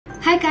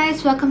Hi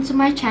guys, welcome to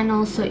my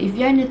channel. So if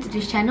you're new to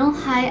this channel,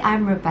 hi,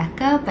 I'm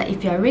Rebecca. But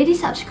if you're already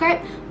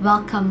subscribed,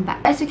 welcome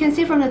back. As you can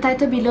see from the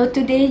title below,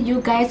 today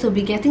you guys will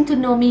be getting to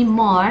know me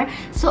more.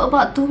 So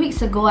about 2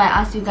 weeks ago, I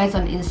asked you guys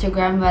on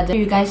Instagram whether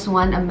you guys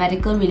want a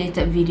medical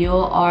related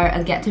video or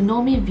a get to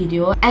know me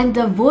video, and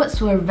the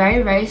votes were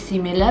very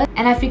similar.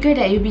 And I figured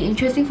that it would be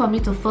interesting for me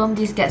to film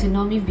this get to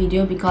know me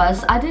video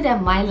because other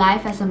than my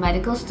life as a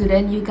medical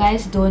student, you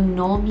guys don't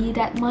know me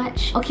that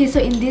much. Okay, so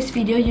in this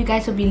video, you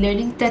guys will be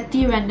learning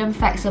 30 random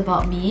facts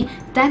about me.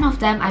 10 of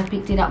them I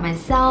picked it up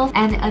myself,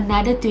 and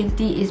another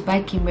 20 is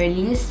by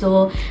Kimberly.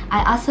 So I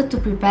asked her to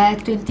prepare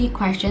 20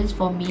 questions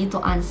for me to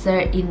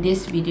answer in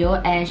this video,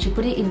 and she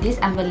put it in this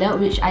envelope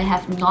which I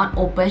have not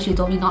opened. She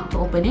told me not to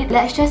open it.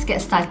 Let's just get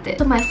started.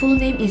 So my full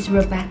name is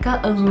Rebecca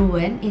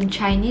Ruwen. In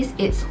Chinese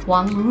it's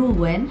Huang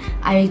Ruwen.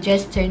 I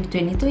just turned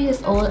 22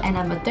 years old and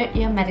I'm a third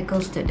year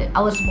medical student.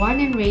 I was born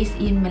and raised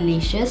in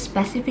Malaysia,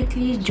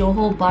 specifically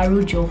Johor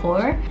Bahru,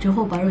 Johor.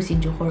 Johor Bahru is in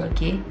Johor,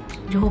 okay?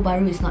 Johor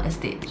Bahru is not a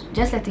state.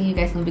 Just letting you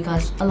guys know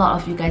because a lot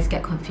of you guys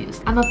get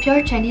confused. I'm a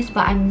pure Chinese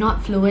but I'm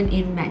not fluent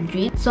in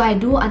Mandarin. So I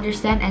do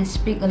understand and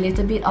speak a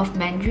little bit of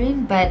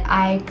Mandarin, but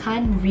I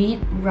can't read,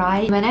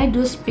 write. When I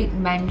do speak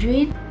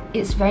Mandarin,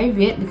 it's very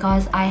weird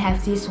because I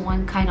have this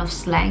one kind of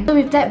slang. So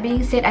with that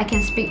being said, I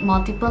can speak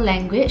multiple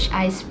language.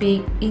 I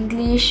speak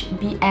English,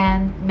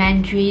 BM,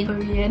 Mandarin,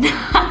 Korean.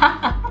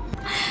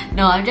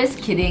 No, I'm just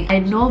kidding. I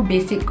know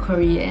basic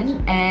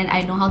Korean and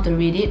I know how to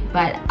read it,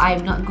 but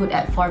I'm not good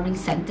at forming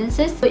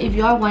sentences. So if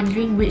you are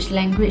wondering which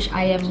language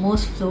I am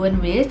most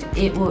fluent with,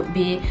 it would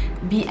be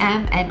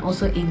BM and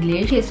also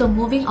English. Okay, so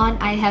moving on,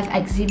 I have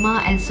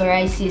eczema and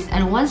psoriasis.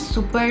 And one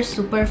super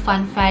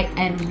fun fact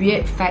and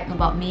weird fact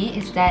about me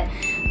is that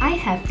I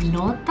have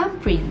no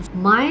thumbprints.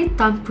 My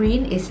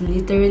thumbprint is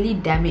literally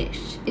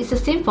damaged. It's the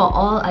same for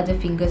all other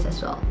fingers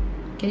as well.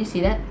 Can you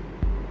see that?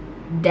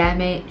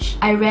 Damaged.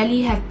 I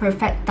rarely have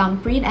perfect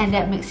thumbprint, and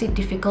that makes it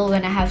difficult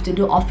when I have to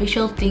do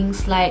official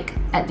things like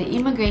at the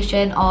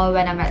immigration or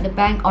when I'm at the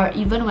bank or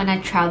even when I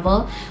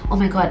travel. Oh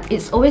my god,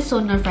 it's always so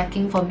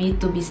nerve-wracking for me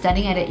to be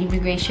standing at the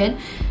immigration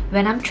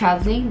when I'm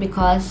traveling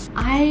because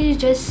I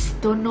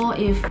just don't know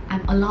if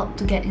I'm allowed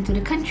to get into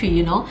the country,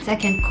 you know. So I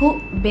can cook,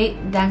 bake,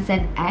 dance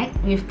and act.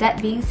 With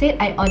that being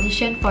said, I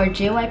auditioned for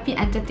JYP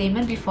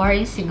Entertainment before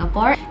in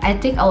Singapore. I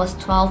think I was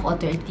 12 or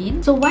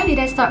 13. So why did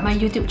I start my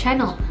YouTube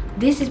channel?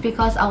 This is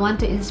because I want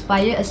to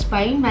inspire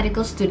aspiring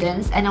medical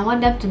students, and I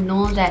want them to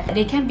know that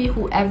they can be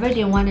whoever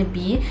they want to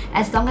be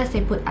as long as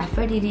they put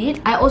effort in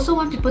it. I also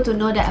want people to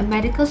know that a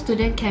medical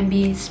student can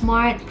be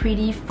smart,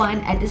 pretty, fun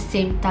at the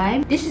same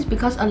time. This is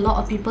because a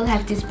lot of people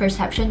have this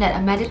perception that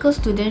a medical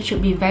student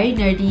should be very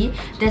nerdy,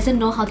 doesn't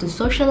know how to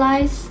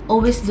socialize,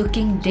 always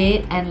looking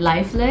dead and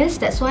lifeless.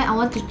 That's why I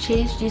want to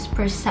change this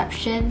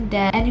perception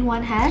that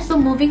anyone has. So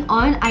moving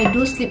on, I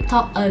do sleep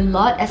talk a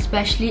lot,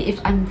 especially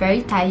if I'm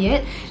very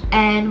tired.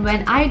 And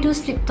when I do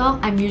sleep talk,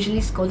 I'm usually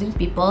scolding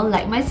people.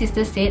 Like my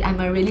sister said, I'm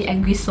a really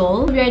angry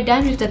soul. We are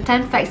done with the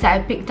 10 facts that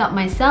I picked up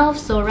myself.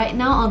 So right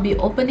now, I'll be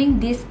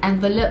opening this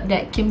envelope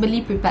that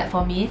Kimberly prepared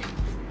for me.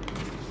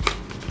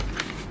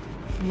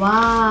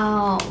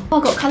 Wow!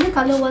 Oh, got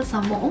color one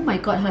some more. Oh my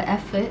god, her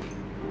effort.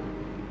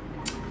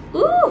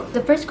 Ooh!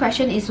 The first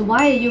question is,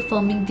 why are you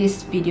filming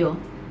this video?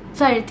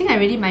 So I think I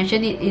already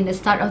mentioned it in the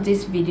start of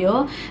this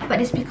video,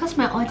 but it's because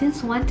my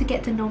audience want to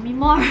get to know me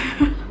more.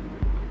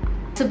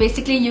 So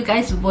basically, you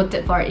guys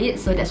voted for it,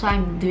 so that's why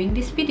I'm doing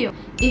this video.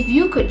 If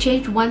you could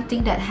change one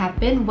thing that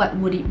happened, what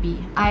would it be?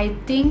 I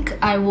think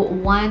I would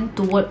want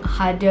to work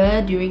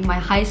harder during my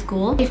high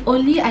school. If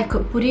only I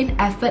could put in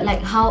effort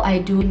like how I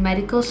do in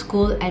medical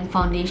school and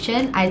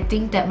foundation, I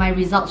think that my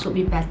results would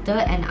be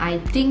better, and I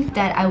think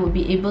that I would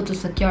be able to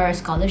secure a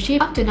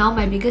scholarship. Up to now,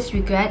 my biggest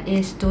regret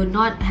is to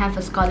not have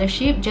a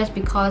scholarship just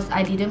because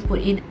I didn't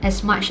put in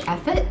as much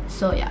effort.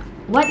 So yeah.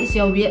 What is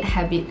your weird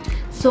habit?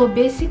 So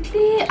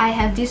basically, I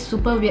have this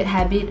super weird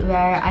habit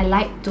where I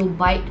like to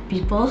bite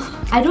people.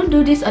 I don't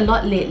do this a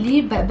lot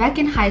lately, but back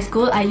in high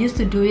school, I used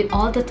to do it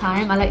all the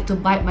time. I like to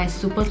bite my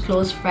super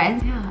close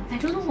friends. Yeah, I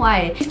don't know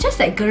why. It's just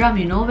like geram,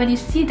 you know. When you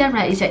see them,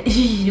 right, it's like,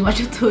 you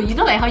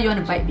know, like how you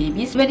want to bite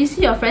babies. When you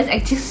see your friends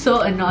acting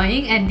so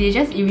annoying and they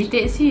just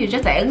irritate you, you're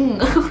just like,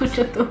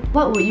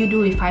 What would you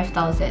do with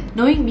 5,000?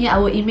 Knowing me, I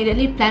would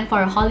immediately plan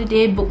for a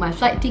holiday, book my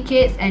flight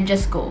tickets, and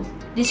just go.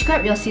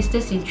 Describe your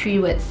sisters in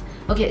 3 words.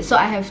 Okay, so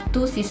I have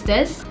 2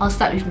 sisters. I'll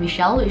start with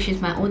Michelle, which is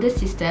my older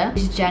sister.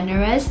 She's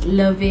generous,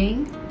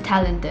 loving,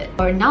 talented.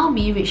 Or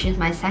Naomi, which is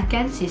my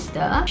second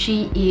sister.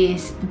 She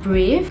is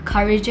brave,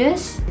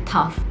 courageous,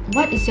 tough.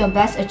 What is your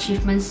best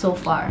achievement so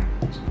far?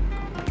 What's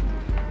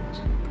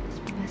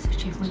my best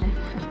achievement?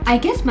 I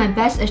guess my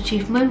best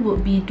achievement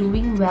would be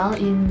doing well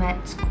in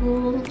med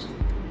school.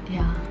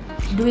 Yeah,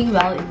 doing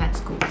well in med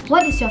school.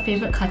 What is your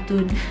favorite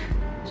cartoon?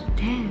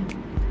 Damn.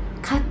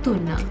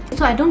 Cartoon.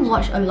 So I don't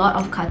watch a lot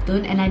of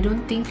cartoon, and I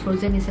don't think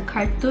Frozen is a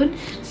cartoon.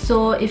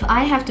 So if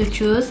I have to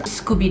choose,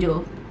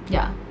 Scooby-Doo.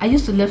 Yeah, I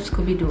used to love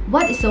Scooby-Doo.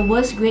 What is the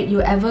worst grade you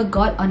ever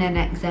got on an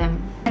exam?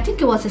 I think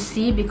it was a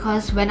C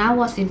because when I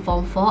was in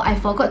Form 4, I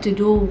forgot to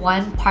do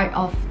one part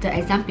of the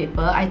exam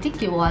paper. I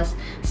think it was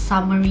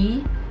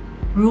summary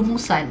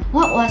rumusan.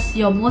 What was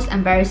your most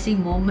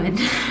embarrassing moment?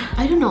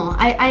 I don't know.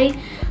 I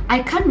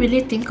can't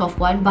really think of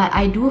one, but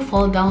I do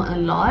fall down a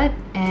lot,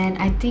 and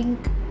I think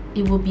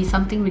it will be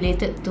something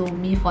related to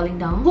me falling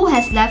down. Who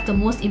has left the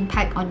most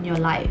impact on your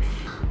life?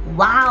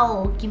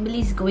 Wow,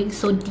 Kimberly is going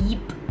so deep.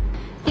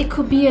 It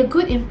could be a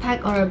good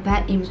impact or a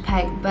bad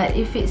impact, but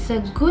if it's a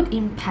good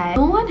impact,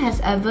 no one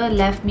has ever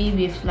left me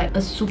with like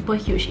a super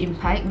huge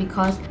impact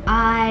because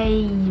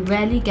I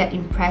rarely get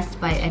impressed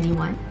by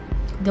anyone.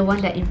 The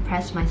one that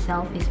impressed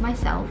myself is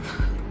myself.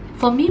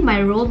 For me,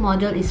 my role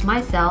model is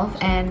myself,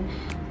 and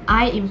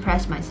I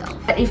impress myself.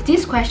 But if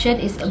this question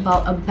is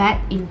about a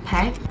bad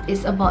impact,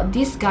 it's about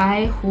this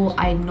guy who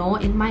I know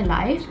in my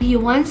life. He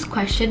once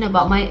questioned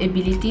about my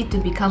ability to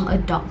become a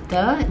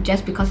doctor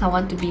just because I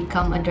want to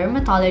become a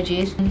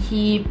dermatologist, and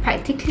he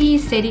practically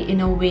said it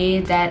in a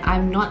way that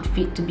I'm not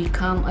fit to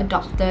become a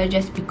doctor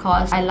just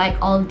because I like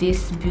all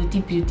this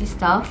beauty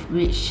stuff,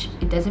 which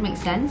it doesn't make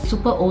sense.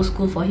 Super old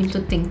school for him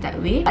to think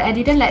that way. But I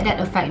didn't let that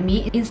affect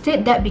me.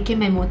 Instead, that became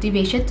my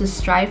motivation to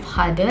strive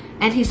harder.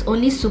 And he's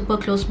only super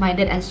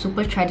close-minded and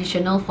super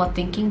traditional for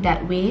thinking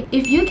that way.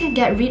 If you can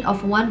get rid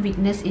of one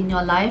weakness in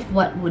your life,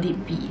 what would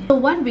it be? So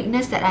one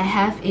weakness that I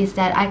have is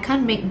that I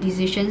can't make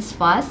decisions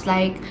fast.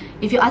 Like,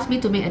 if you ask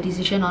me to make a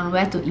decision on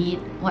where to eat,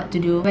 what to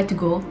do, where to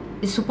go,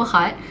 it's super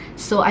hard.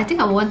 So I think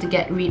I want to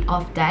get rid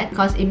of that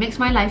because it makes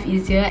my life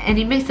easier, and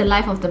it makes the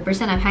life of the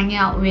person I'm hanging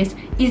out with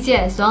easier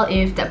as well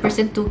if that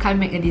person too can't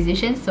make a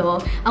decision. So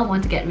I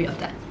want to get rid of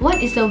that.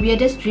 What is the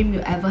weirdest dream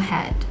you ever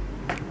had?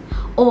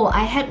 Oh,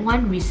 I had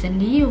one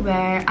recently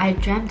where I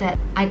dreamt that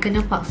I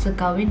kena paksa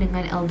kahwin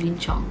dengan Alvin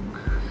Chong.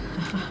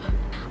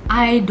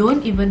 I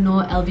don't even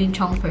know Alvin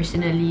Chong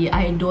personally.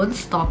 I don't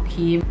stalk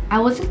him. I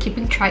wasn't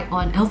keeping track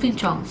on Alvin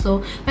Chong.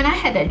 So when I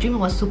had that dream,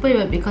 it was super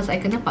weird because I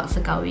kena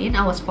paksa kahwin.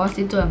 I was forced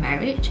into a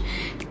marriage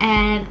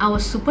and I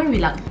was super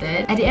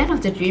reluctant. At the end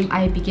of the dream,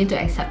 I began to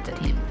accept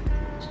him.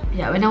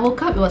 Yeah, when I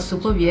woke up, it was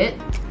super weird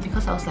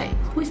because I was like,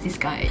 who is this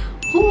guy?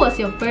 Who was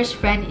your first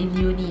friend in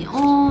uni?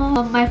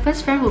 Oh, my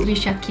first friend would be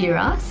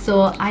Shakira.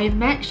 So I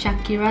met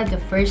Shakira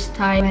the first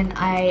time when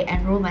I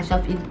enrolled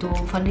myself into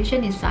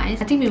Foundation in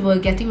Science. I think we were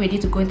getting ready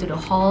to go into the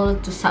hall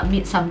to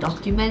submit some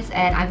documents,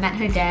 and I met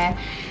her there.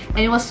 And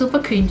it was super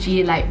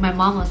cringy. Like, my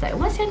mom was like,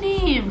 what's your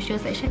name? She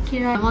was like,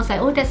 Shakira. My mom was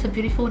like, oh, that's a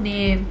beautiful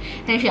name.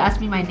 And then she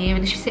asked me my name,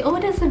 and she said, oh,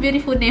 that's a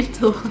beautiful name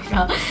too.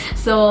 Yeah.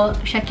 So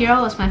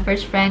Shakira was my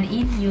first friend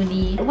in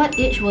uni. At what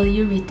age will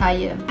you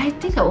retire? I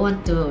think I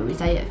want to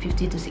retire at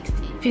 50 to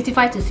 60.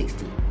 55 to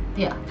 60.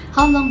 Yeah.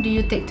 How long do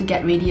you take to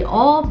get ready?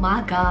 Oh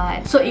my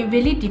god. So it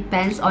really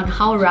depends on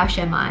how rushed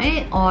am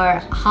I or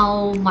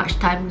how much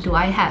time do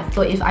I have.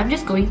 So if I'm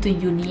just going to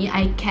uni,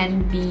 I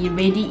can be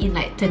ready in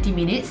like 30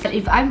 minutes. But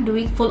if I'm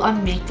doing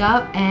full-on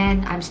makeup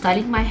and I'm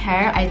styling my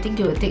hair, I think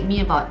it would take me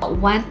about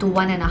 1 to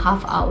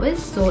 1.5 hours.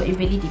 So it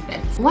really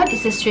depends. What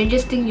is the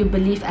strangest thing you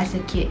believe as a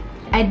kid?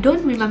 I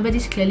don't remember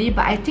this clearly,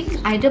 but I think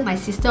either my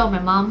sister or my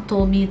mom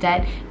told me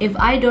that if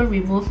I don't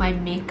remove my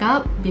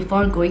makeup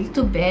before going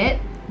to bed,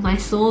 my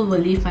soul will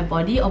leave my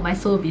body or my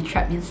soul will be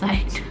trapped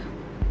inside.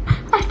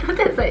 I know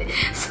that's like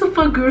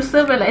super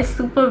gruesome and like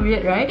super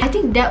weird, right? I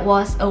think that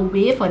was a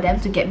way for them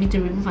to get me to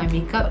remove my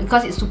makeup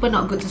because it's super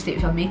not good to sleep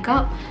with your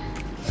makeup.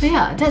 So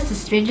yeah, that's the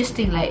strangest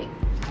thing. Like,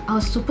 I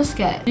was super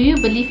scared. Do you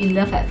believe in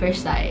love at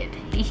first sight?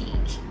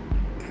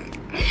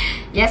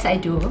 Yes, I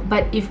do.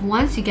 But if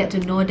once you get to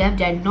know them,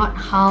 they're not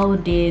how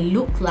they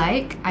look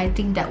like, I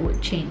think that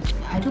would change.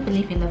 I do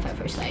believe in love at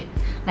first sight.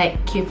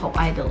 Like K-pop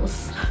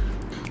idols.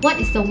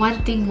 What is the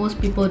one thing most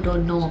people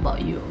don't know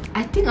about you?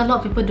 I think a lot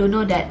of people don't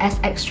know that as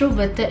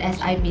extroverted as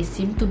I may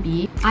seem to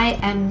be, I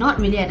am not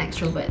really an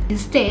extrovert.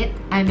 Instead,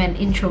 I'm an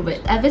introvert.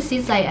 Ever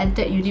since I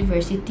entered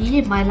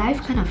university, my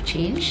life kind of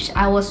changed.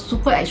 I was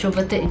super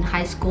extroverted in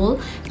high school,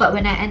 but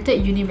when I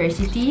entered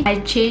university, I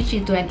changed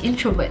into an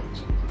introvert.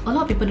 A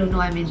lot of people don't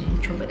know I'm an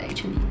introvert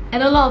actually.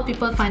 And a lot of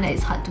people find that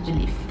it's hard to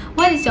believe.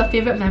 What is your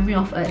favorite memory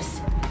of us?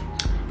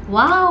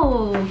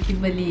 Wow,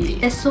 Kimberly.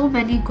 There's so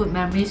many good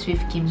memories with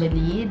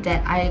Kimberly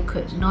that I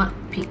could not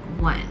pick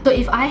one. So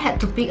if I had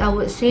to pick, I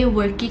would say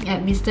working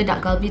at Mr.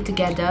 Dak Galbi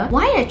together.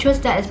 Why I chose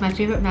that as my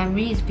favorite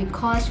memory is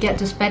because we get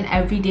to spend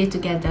every day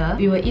together.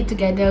 We will eat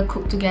together,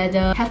 cook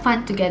together, have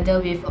fun together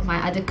with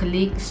my other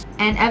colleagues.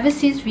 And ever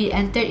since we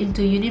entered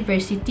into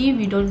university,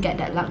 we don't get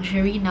that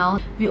luxury now.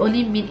 We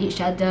only meet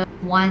each other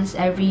once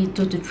every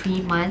 2 to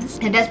 3 months,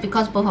 and that's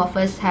because both of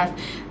us have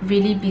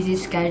really busy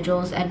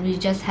schedules and we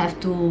just have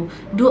to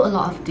do a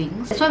lot of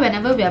things. That's why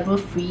whenever we are both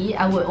free,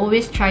 I would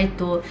always try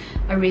to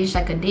arrange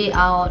like a day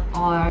out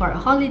or for a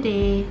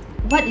holiday.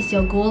 what is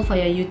your goal for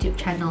your YouTube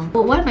channel?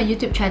 I want my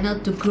YouTube channel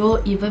to grow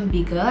even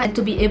bigger and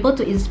to be able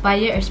to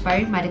inspire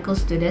aspiring medical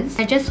students.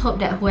 I just hope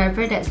that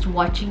whoever that's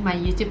watching my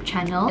YouTube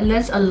channel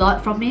learns a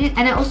lot from it,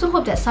 and I also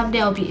hope that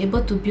someday I'll be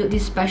able to build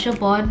this special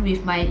bond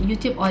with my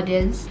YouTube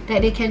audience,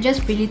 that they can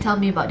just freely tell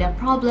me about their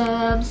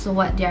problems,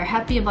 what they're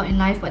happy about in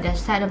life, what they're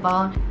sad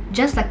about,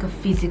 just like a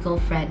physical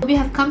friend. We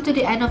have come to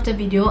the end of the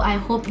video. I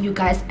hope you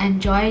guys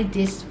enjoyed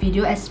this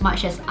video as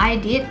much as I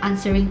did,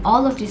 answering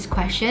all of these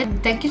questions.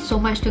 Thank you so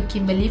much to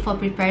Kimberly for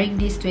preparing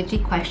these 20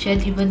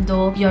 questions even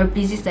though you're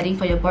busy studying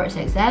for your boards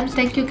exams.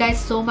 Thank you guys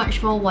so much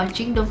for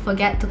watching. Don't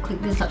forget to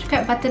click the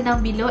subscribe button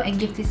down below and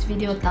give this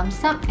video a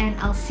thumbs up, and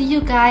I'll see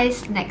you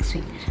guys next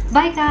week.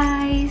 Bye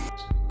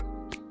guys!